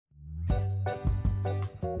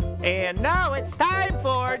And now it's time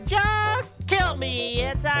for Just Kill Me.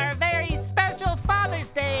 It's our very special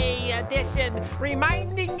Father's Day edition,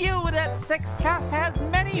 reminding you that success has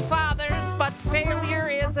many fathers, but failure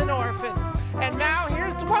is an orphan. And now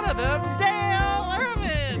here's one of them, Dale Irvin.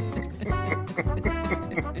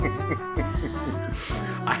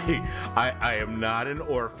 I am not an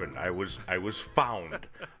orphan. I was found.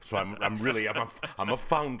 So I'm a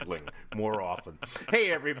foundling more often. Hey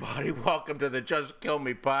everybody, welcome to the Just Kill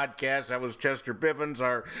Me podcast. That was Chester Bivens,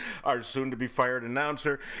 our soon to be fired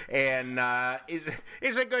announcer, and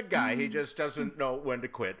he's a good guy. He just doesn't know when to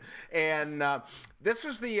quit. And this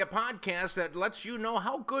is the podcast that lets you know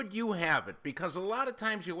how good you have it, because a lot of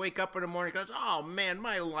times you wake up in the morning and goes, oh man,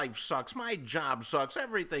 my life sucks, my job sucks,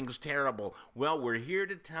 everything's terrible. Well, we're here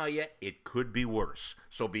to tell you it could be worse.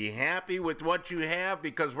 So be happy with what you have,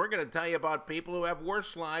 because we're going to tell you about people who have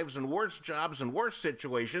worse lives and worse jobs and worse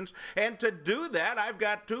situations. And to do that, I've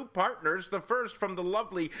got two partners. The first from the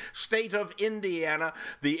lovely state of Indiana,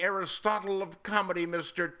 the Aristotle of comedy,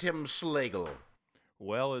 Mr. Tim Slagle.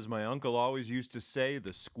 Well, as my uncle always used to say,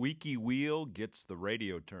 the squeaky wheel gets the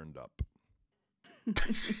radio turned up.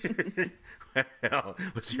 Well,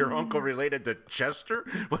 was your uncle related to Chester?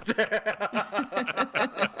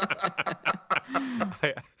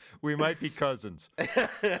 We might be cousins.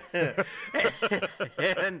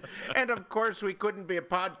 and of course, we couldn't be a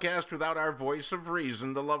podcast without our voice of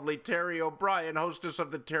reason, the lovely Terry O'Brien, hostess of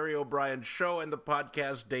the Terry O'Brien Show and the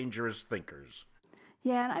podcast Dangerous Thinkers.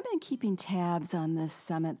 Yeah, and I've been keeping tabs on this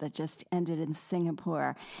summit that just ended in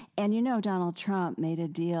Singapore. And you know, Donald Trump made a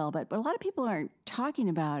deal, but what a lot of people aren't talking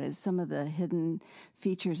about is some of the hidden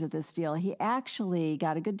features of this deal. He actually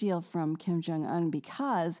got a good deal from Kim Jong-un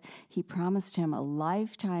because he promised him a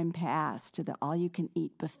lifetime pass to the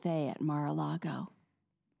all-you-can-eat buffet at Mar-a-Lago.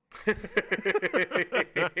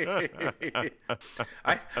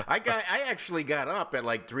 I actually got up at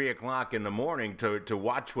like 3 o'clock in the morning to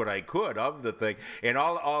watch what I could of the thing, and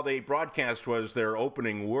all they broadcast was their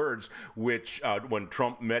opening words, which when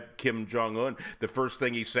Trump met Kim Jong-un, the first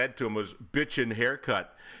thing he said to him was "bitchin'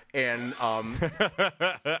 haircut." And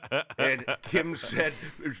and Kim said,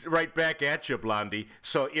 "Right back at you, Blondie."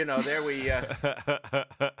 So, you know, there we...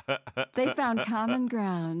 They found common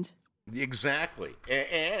ground. Exactly.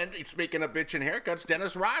 And speaking of bitchin' haircuts,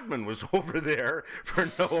 Dennis Rodman was over there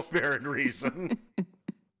for no apparent reason.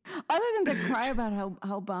 Other than to cry about how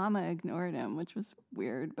Obama ignored him, which was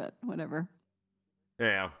weird, but whatever.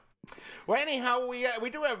 Yeah. Well, anyhow, we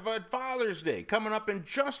do have Father's Day coming up in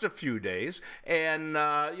just a few days, and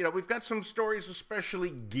we've got some stories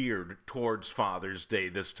especially geared towards Father's Day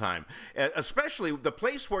this time, especially the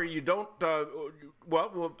place where you don't,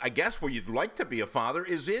 I guess where you'd like to be a father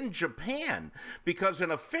is in Japan, because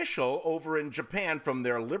an official over in Japan from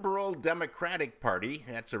their Liberal Democratic Party,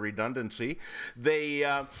 that's a redundancy, they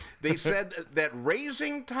said that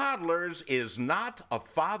raising toddlers is not a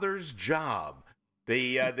father's job.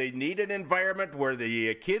 They need an environment where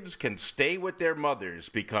the kids can stay with their mothers,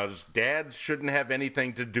 because dads shouldn't have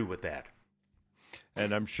anything to do with that.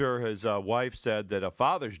 And I'm sure his wife said that a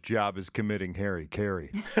father's job is committing Harry Carey.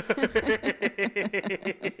 Actually,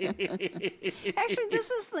 this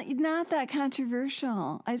is not that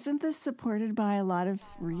controversial. Isn't this supported by a lot of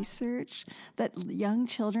research that young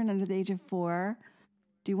children under the age of 4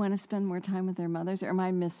 do want to spend more time with their mothers? Or am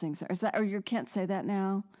I missing? Or you can't say that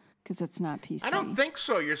now? Because it's not PC. I don't think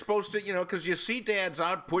so. You're supposed to, because you see dads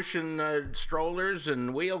out pushing strollers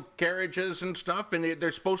and wheel carriages and stuff, and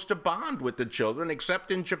they're supposed to bond with the children,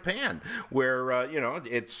 except in Japan, where,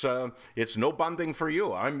 it's no bonding for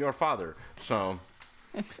you. I'm your father. So...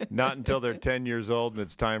 Not until they're 10 years old and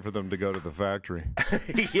it's time for them to go to the factory.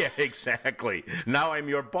 Yeah, exactly. Now I'm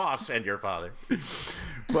your boss and your father.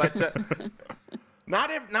 But... Not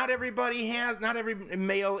every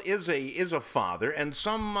male is a father, and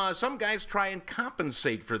some guys try and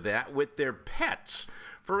compensate for that with their pets.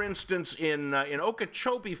 For instance, in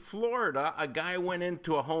Okeechobee, Florida, a guy went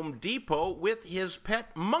into a Home Depot with his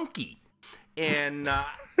pet monkey, and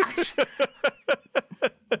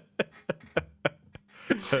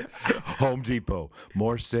Home Depot,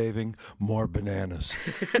 more saving, more bananas.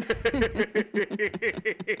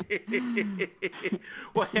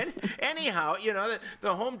 Well, anyhow,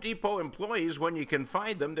 the Home Depot employees, when you can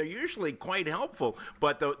find them, they're usually quite helpful.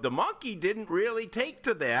 But the monkey didn't really take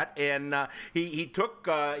to that, and he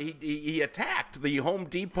attacked the Home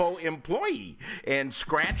Depot employee and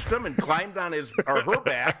scratched him and climbed on his or her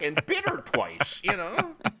back and bit her twice.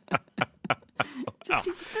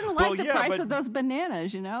 He just didn't like the price of those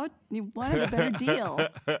bananas, you know? He wanted a better deal.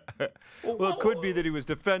 Well, it could be that he was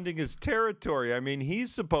defending his territory. I mean,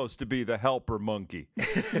 he's supposed to be the helper monkey.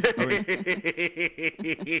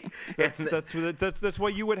 That's why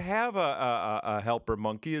you would have a helper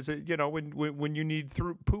monkey, is it, when you need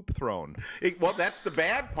poop thrown. Well, that's the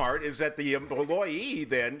bad part, is that the employee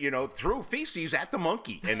then, threw feces at the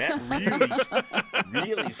monkey, and that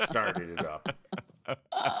really started it up.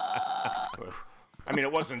 I mean,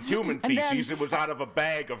 it wasn't human feces. It was out of a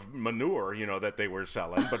bag of manure, that they were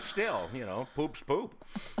selling. But still, poop's poop.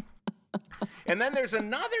 And then there's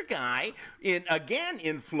another guy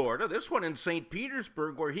in Florida. This one in St.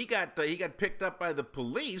 Petersburg, where he got picked up by the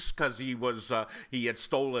police because he had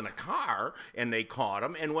stolen a car, and they caught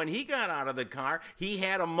him. And when he got out of the car, he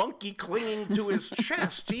had a monkey clinging to his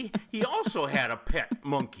chest. He also had a pet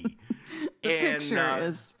monkey. The picture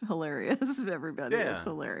is hilarious, everybody. Yeah. It's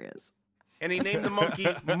hilarious. And he named the monkey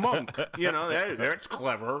Monk. That's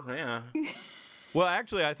clever. Yeah. Well,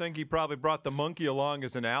 actually, I think he probably brought the monkey along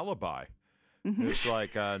as an alibi. It's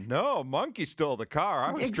like, no, monkey stole the car.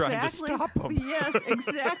 I was trying to stop him. Yes,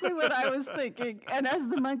 exactly what I was thinking. And as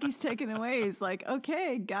the monkey's taken away, he's like,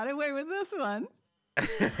 okay, got away with this one.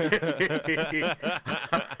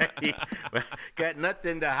 Got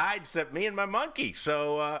nothing to hide except me and my monkey.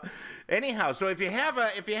 So anyhow, so if you have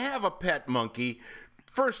a pet monkey,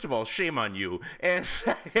 first of all, shame on you, and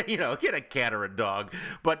get a cat or a dog,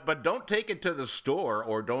 but don't take it to the store,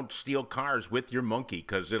 or don't steal cars with your monkey,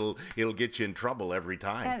 because it'll get you in trouble every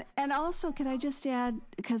time. And also, could I just add,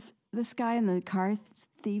 because this guy in the car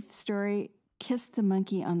thief story kissed the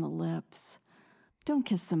monkey on the lips. Don't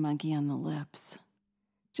kiss the monkey on the lips.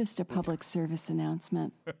 Just a public service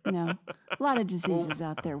announcement. A lot of diseases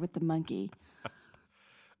out there with the monkey.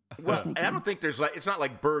 Well, I don't think it's not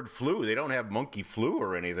like bird flu. They don't have monkey flu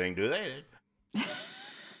or anything, do they?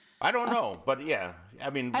 I don't know, but yeah. I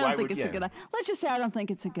mean, I don't think it's a good idea. Let's just say I don't think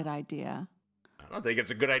it's a good idea. I don't think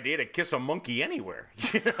it's a good idea to kiss a monkey anywhere.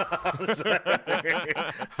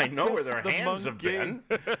 I know where their hands have been.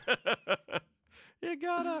 You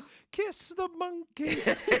gotta kiss the monkey.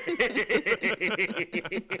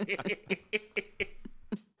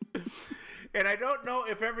 And I don't know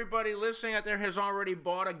if everybody listening out there has already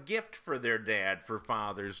bought a gift for their dad for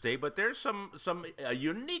Father's Day, but there's some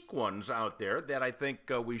unique ones out there that I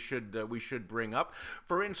think we should bring up.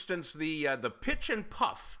 For instance, the pitch and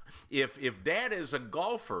puff. If dad is a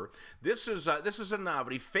golfer, this is a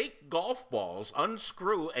novelty. Fake golf balls,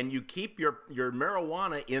 unscrew, and you keep your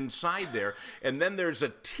marijuana inside there. And then there's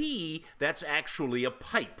a tee that's actually a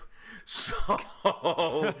pipe. So,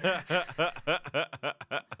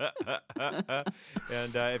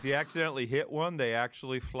 and if you accidentally hit one, they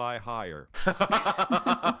actually fly higher.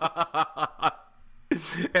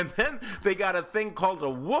 And then they got a thing called a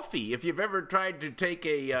woofie. If you've ever tried to take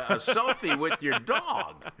a selfie with your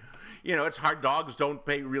dog, it's hard. Dogs don't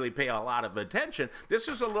really pay a lot of attention. This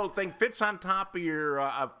is a little thing, fits on top of your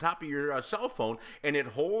cell phone, and it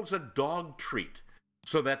holds a dog treat,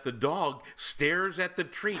 so that the dog stares at the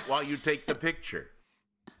treat while you take the picture.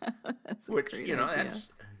 That's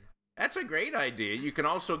a great idea. You can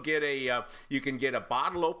also get a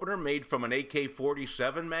bottle opener made from an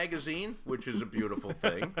AK-47 magazine, which is a beautiful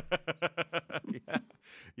thing.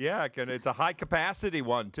 Yeah, it's a high capacity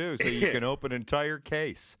one too, so you can open an entire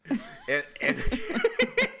case.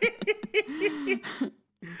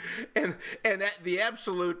 And the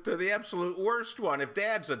absolute worst one, if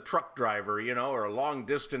dad's a truck driver, or a long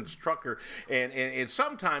distance trucker, and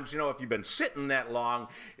sometimes, if you've been sitting that long,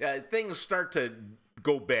 things start to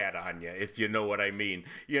go bad on you, if you know what I mean.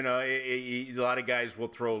 A lot of guys will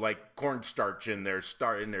throw like cornstarch in their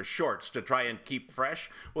shorts to try and keep fresh.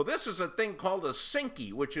 Well, this is a thing called a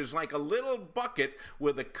sinky, which is like a little bucket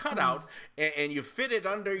with a cutout, and you fit it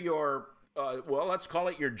under your let's call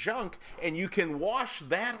it your junk, and you can wash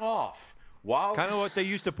that off. Kind of what they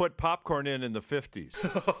used to put popcorn in the 50s.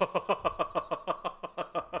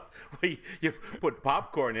 You put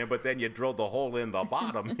popcorn in, but then you drill the hole in the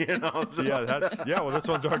bottom, So. Well, this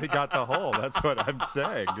one's already got the hole. That's what I'm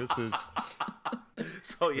saying. This is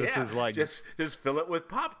like just fill it with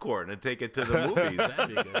popcorn and take it to the movies.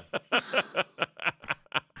 That'd be good.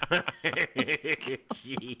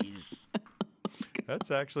 Jeez.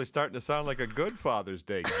 That's actually starting to sound like a good Father's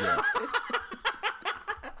Day gift.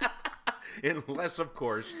 Unless, of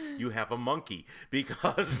course, you have a monkey,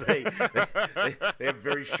 because they have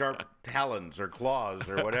very sharp talons or claws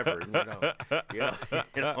or whatever. You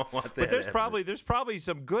don't want that. But there's probably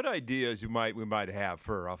some good ideas we might have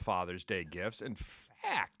for Father's Day gifts. In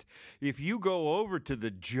fact, if you go over to the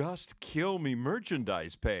Just Kill Me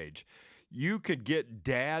merchandise page, you could get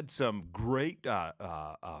Dad some great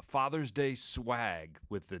Father's Day swag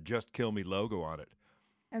with the Just Kill Me logo on it.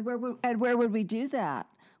 And where would we do that?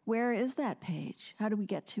 Where is that page? How do we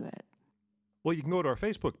get to it? Well, you can go to our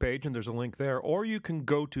Facebook page, and there's a link there, or you can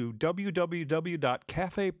go to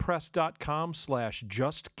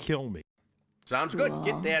www.cafepress.com/justkillme. Sounds good.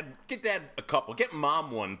 Get Dad a couple. Get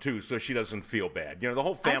Mom one too, so she doesn't feel bad. The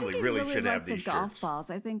whole family really should have these the golf shirts.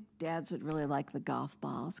 balls. I think dads would really like the golf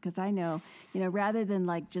balls because I know, rather than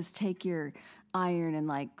like just take your iron and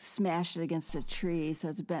like smash it against a tree so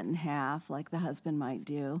it's bent in half like the husband might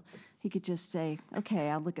do, he could just say, "Okay,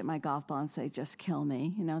 I'll look at my golf ball and say, just kill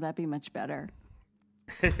me." That'd be much better.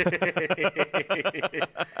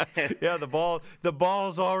 Yeah, the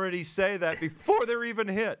balls already say that before they're even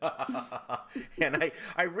hit. And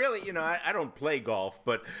I really, I don't play golf,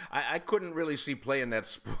 but I couldn't really see playing that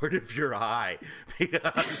sport if you're high.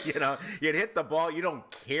 Because, you'd hit the ball, you don't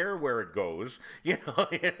care where it goes. You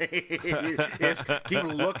just keep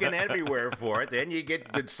looking everywhere for it. Then you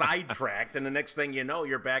get sidetracked, and the next thing you know,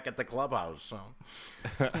 you're back at the clubhouse. So,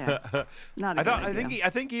 yeah, not a good idea. I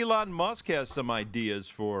think Elon Musk has some ideas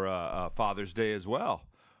for Father's Day as well.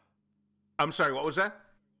 I'm sorry, what was that?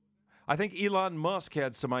 I think Elon Musk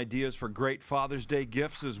had some ideas for great Father's Day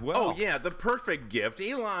gifts as well. Oh, yeah, the perfect gift.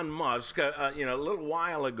 Elon Musk, a little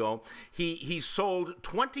while ago, he sold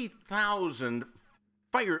 20,000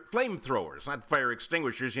 flamethrowers, not fire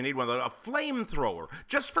extinguishers. You need one of those. A flamethrower,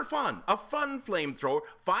 just for fun. A fun flamethrower,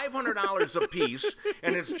 $500 a piece,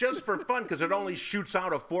 and it's just for fun because it only shoots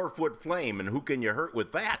out a 4-foot flame, and who can you hurt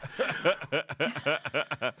with that?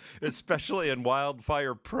 Especially in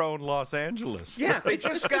wildfire-prone Los Angeles. Yeah, they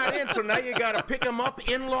just got in, so now you got to pick them up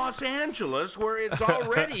in Los Angeles, where it's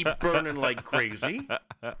already burning like crazy.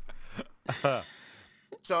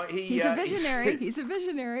 So he's a visionary. He's a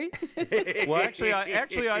visionary. Well,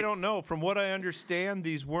 actually, I don't know. From what I understand,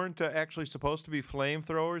 these weren't actually supposed to be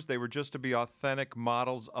flamethrowers. They were just to be authentic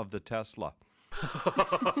models of the Tesla.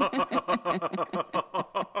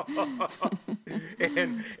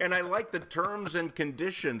 and I like the terms and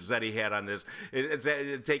conditions that he had on this. It's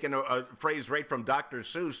taken a phrase right from Dr.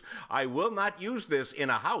 Seuss. I will not use this in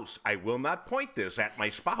a house. I will not point this at my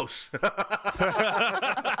spouse.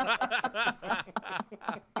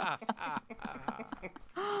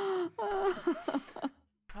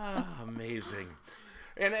 Amazing.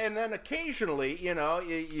 And then occasionally,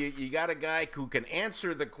 you got a guy who can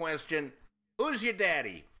answer the question, "Who's your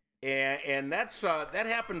daddy?" And that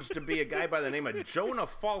happens to be a guy by the name of Jonah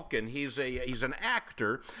Falcon. He's an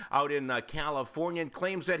actor out in California, and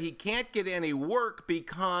claims that he can't get any work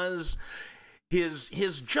because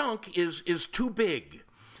his junk is too big.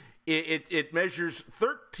 It measures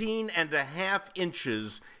 13.5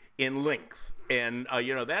 inches in length, and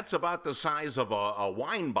that's about the size of a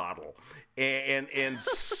wine bottle, and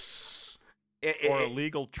or a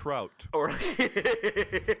legal trout.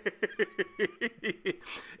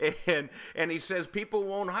 And he says people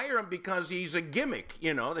won't hire him because he's a gimmick.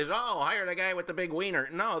 They say, hire the guy with the big wiener.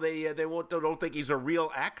 No, they don't think he's a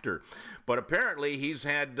real actor. But apparently he's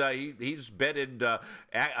bedded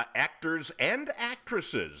actors and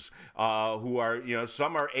actresses who are,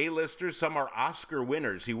 some are A-listers, some are Oscar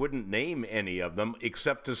winners. He wouldn't name any of them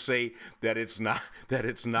except to say that it's not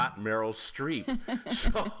Meryl Streep.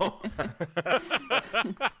 So.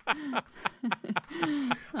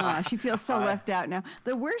 She feels so left out now.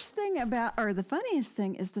 The worst thing the funniest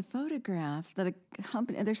thing is the photograph that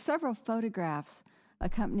accompany. There's several photographs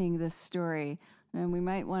accompanying this story, and we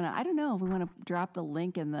might want to. I don't know if we want to drop the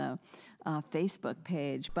link in the Facebook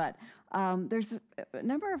page, but there's a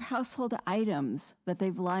number of household items that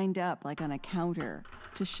they've lined up like on a counter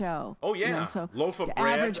to show. Oh yeah, so loaf of the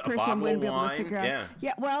bread, average a person bottle wouldn't of be able wine. to figure out.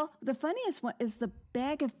 Yeah. Well, the funniest one is the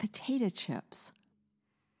bag of potato chips.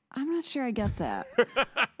 I'm not sure I get that.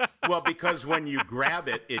 Well, because when you grab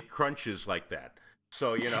it, it crunches like that.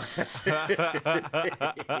 So,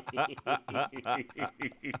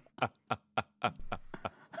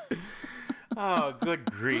 Oh,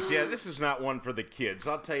 good grief! Yeah, this is not one for the kids.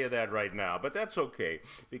 I'll tell you that right now. But that's okay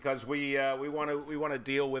because we want to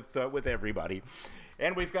deal with everybody.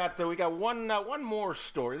 And we got one more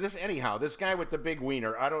story. This guy with the big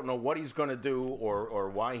wiener, I don't know what he's going to do or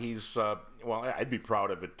why he's well, I'd be proud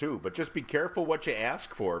of it too, but just be careful what you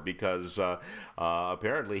ask for because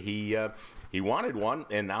apparently he wanted one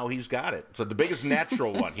and now he's got it. So the biggest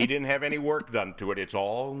natural one. He didn't have any work done to it. It's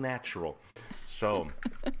all natural. So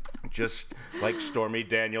just like Stormy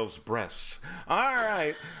Daniels' breasts. All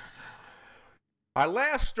right. Our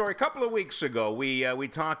last story, a couple of weeks ago, we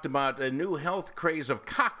talked about a new health craze of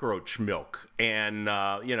cockroach milk, and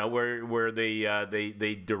where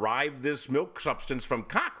they derive this milk substance from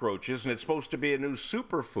cockroaches, and it's supposed to be a new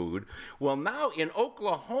superfood. Well, now in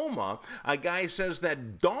Oklahoma, a guy says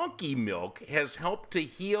that donkey milk has helped to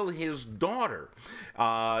heal his daughter.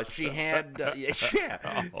 She had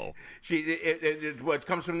it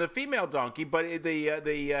comes from the female donkey, but they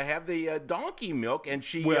have the donkey milk, and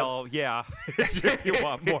she yeah. If you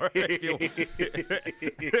want more, if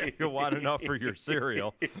you want enough for your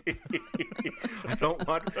cereal. I don't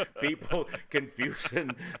want people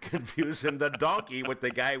confusing the donkey with the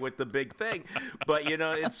guy with the big thing, but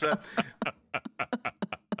it's.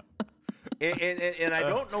 And I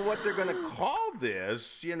don't know what they're going to call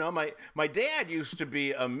this. My dad used to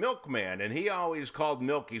be a milkman, and he always called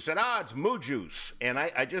milk. He said, it's moo juice. And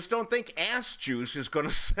I just don't think ass juice is going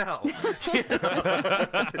to sell.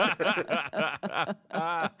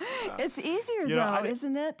 It's easier, though,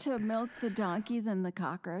 isn't it, to milk the donkey than the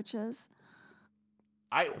cockroaches?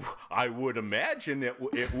 I would imagine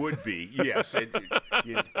it would be. Yes,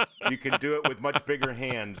 you can do it with much bigger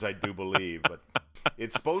hands, I do believe. But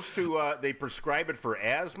it's supposed to, they prescribe it for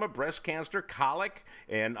asthma, breast cancer, colic,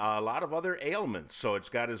 and a lot of other ailments. So it's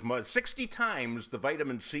got as much, 60 times the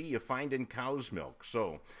vitamin C you find in cow's milk.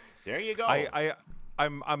 So there you go.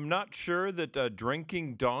 I'm not sure that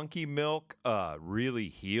drinking donkey milk really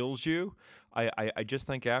heals you. I just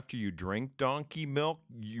think after you drink donkey milk,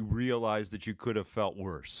 you realize that you could have felt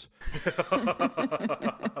worse.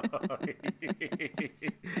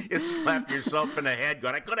 You slap yourself in the head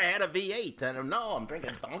going, I could have had a V8. And no, I'm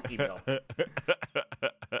drinking donkey milk.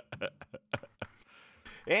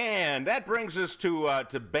 And that brings us to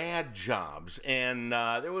bad jobs. And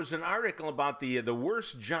there was an article about the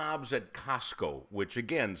worst jobs at Costco, which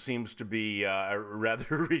again seems to be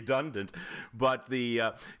rather redundant. But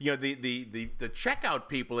the checkout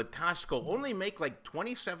people at Costco only make like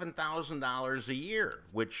 $27,000 a year,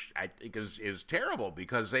 which I think is terrible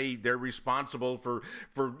because they're responsible for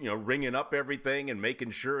ringing up everything and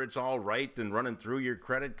making sure it's all right and running through your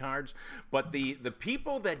credit cards. But the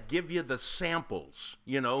people that give you the samples,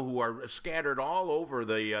 who are scattered all over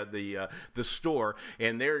the store,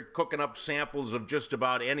 and they're cooking up samples of just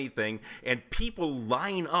about anything, and people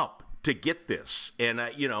line up to get this. And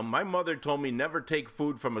my mother told me never take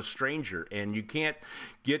food from a stranger, and you can't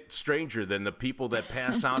get stranger than the people that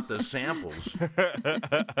pass out the samples.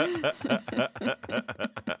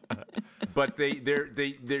 But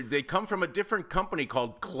they come from a different company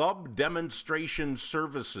called Club Demonstration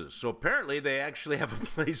Services. So apparently they actually have a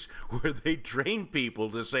place where they train people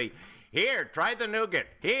to say, here, try the nougat.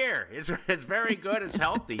 Here, it's very good. It's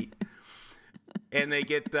healthy. And they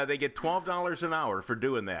get $12 an hour for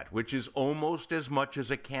doing that, which is almost as much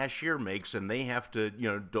as a cashier makes, and they have to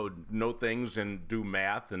know things and do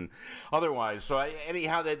math and otherwise. So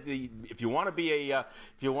anyhow, if you want to be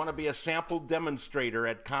a sample demonstrator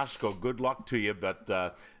at Costco, good luck to you. But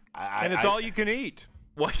and it's all you can eat.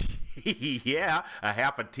 Well, yeah, a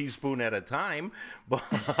half a teaspoon at a time.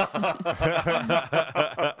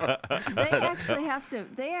 They actually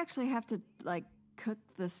have to like cook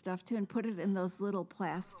the stuff too and put it in those little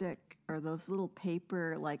plastic or those little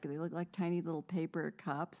paper, like they look like tiny little paper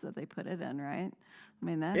cups that they put it in, right? I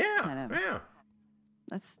mean, that's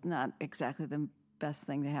that's not exactly the best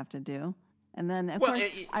thing to have to do. And then of course,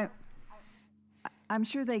 I'm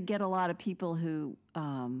sure they get a lot of people who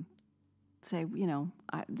say,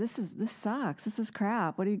 this sucks. This is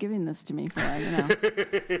crap. What are you giving this to me for?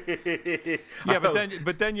 Yeah,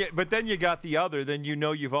 but then you got the other. Then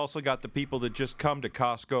you've also got the people that just come to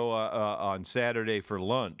Costco on Saturday for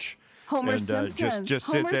lunch. Homer Simpson. Just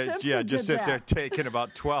sit there taking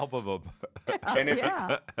about 12 of them. And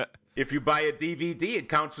if you buy a DVD, it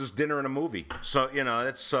counts as dinner and a movie. So,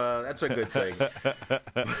 that's a good thing.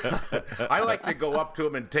 I like to go up to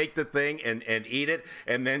them and take the thing and eat it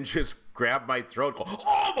and then just grab my throat and go,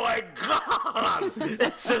 oh, my God,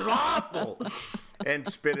 this is awful, and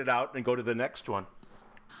spit it out and go to the next one.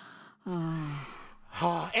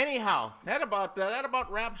 Anyhow, that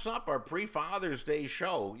about wraps up our pre-Father's Day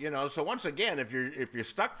show. So once again, if you're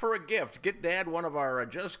stuck for a gift, get Dad one of our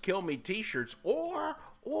Just Kill Me T-shirts,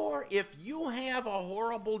 or if you have a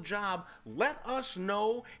horrible job, let us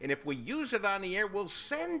know, and if we use it on the air, we'll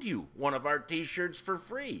send you one of our T-shirts for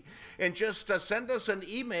free. And just send us an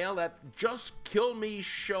email at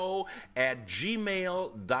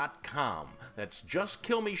justkillmeshow@gmail.com. That's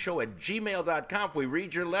justkillmeshow@gmail.com. If we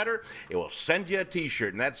read your letter, it will send you a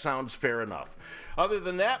T-shirt, and that sounds fair enough. Other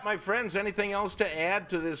than that, my friends, anything else to add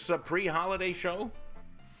to this pre-holiday show?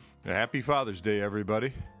 Happy Father's Day,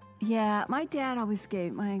 everybody. Yeah, my father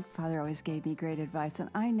always gave me great advice, and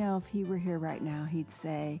I know if he were here right now, he'd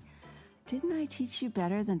say, "Didn't I teach you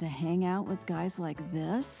better than to hang out with guys like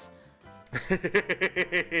this?"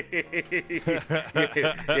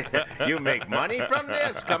 You make money from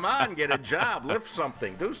this? Come on, get a job, lift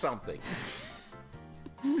something, do something.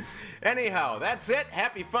 Anyhow, that's it.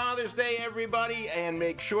 Happy Father's Day, everybody, and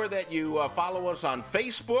make sure that you follow us on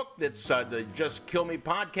Facebook. That's the Just Kill Me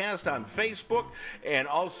podcast on Facebook, and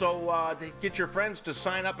also get your friends to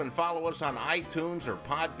sign up and follow us on iTunes or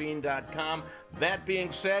Podbean.com. That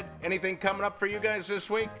being said, anything coming up for you guys this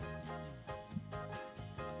week?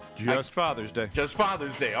 Just Father's Day. Just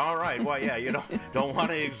Father's Day. All right. Well, yeah, you don't want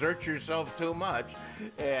to exert yourself too much.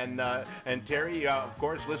 And Terry, of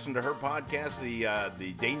course, listen to her podcast,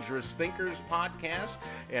 the Dangerous Thinkers podcast,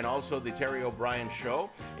 and also the Terry O'Brien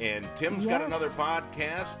Show. And Tim's got another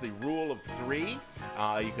podcast, The Rule of Three.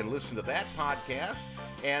 You can listen to that podcast.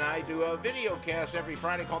 And I do a video cast every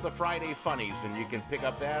Friday called the Friday Funnies, and you can pick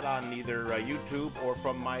up that on either YouTube or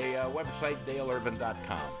from my website,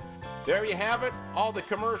 daleirvin.com. There you have it, all the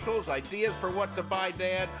commercials, ideas for what to buy,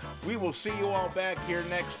 Dad. We will see you all back here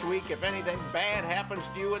next week. If anything bad happens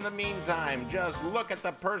to you in the meantime, just look at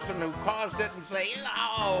the person who caused it and say,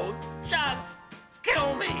 "Oh, just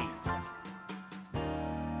kill me."